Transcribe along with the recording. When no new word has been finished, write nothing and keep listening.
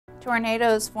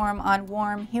Tornadoes form on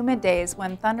warm, humid days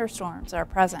when thunderstorms are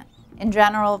present. In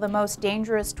general, the most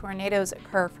dangerous tornadoes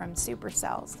occur from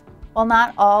supercells. While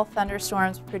not all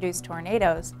thunderstorms produce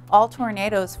tornadoes, all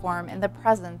tornadoes form in the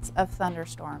presence of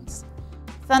thunderstorms.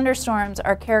 Thunderstorms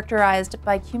are characterized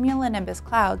by cumulonimbus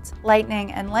clouds,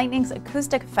 lightning, and lightning's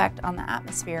acoustic effect on the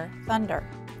atmosphere, thunder.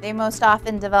 They most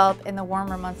often develop in the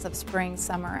warmer months of spring,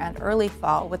 summer, and early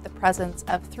fall with the presence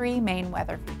of three main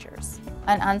weather features: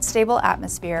 an unstable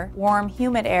atmosphere, warm,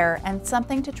 humid air, and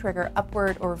something to trigger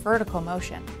upward or vertical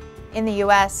motion. In the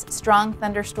U.S., strong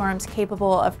thunderstorms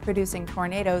capable of producing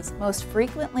tornadoes most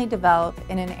frequently develop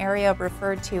in an area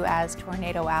referred to as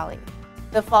Tornado Alley.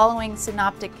 The following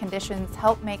synoptic conditions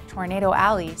help make Tornado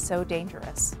Alley so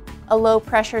dangerous. A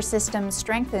low-pressure system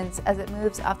strengthens as it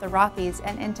moves off the Rockies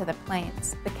and into the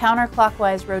plains. The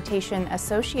counterclockwise rotation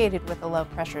associated with the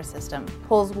low-pressure system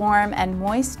pulls warm and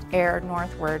moist air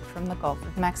northward from the Gulf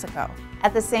of Mexico.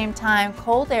 At the same time,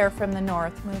 cold air from the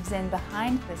north moves in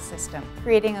behind this system,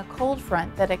 creating a cold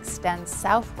front that extends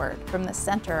southward from the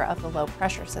center of the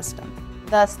low-pressure system.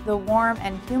 Thus, the warm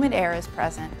and humid air is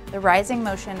present, the rising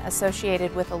motion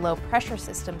associated with the low-pressure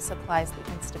system supplies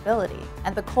the instability,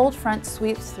 and the cold front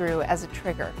sweeps through as a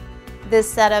trigger.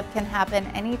 This setup can happen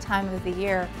any time of the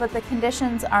year, but the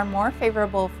conditions are more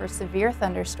favorable for severe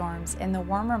thunderstorms in the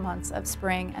warmer months of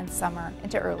spring and summer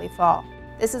into early fall.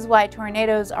 This is why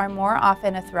tornadoes are more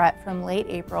often a threat from late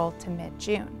April to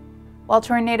mid-June. While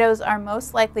tornadoes are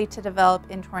most likely to develop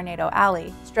in Tornado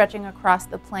Alley, stretching across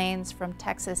the plains from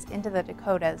Texas into the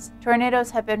Dakotas,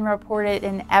 tornadoes have been reported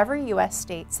in every U.S.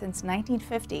 state since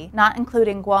 1950, not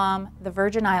including Guam, the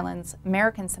Virgin Islands,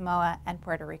 American Samoa, and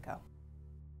Puerto Rico.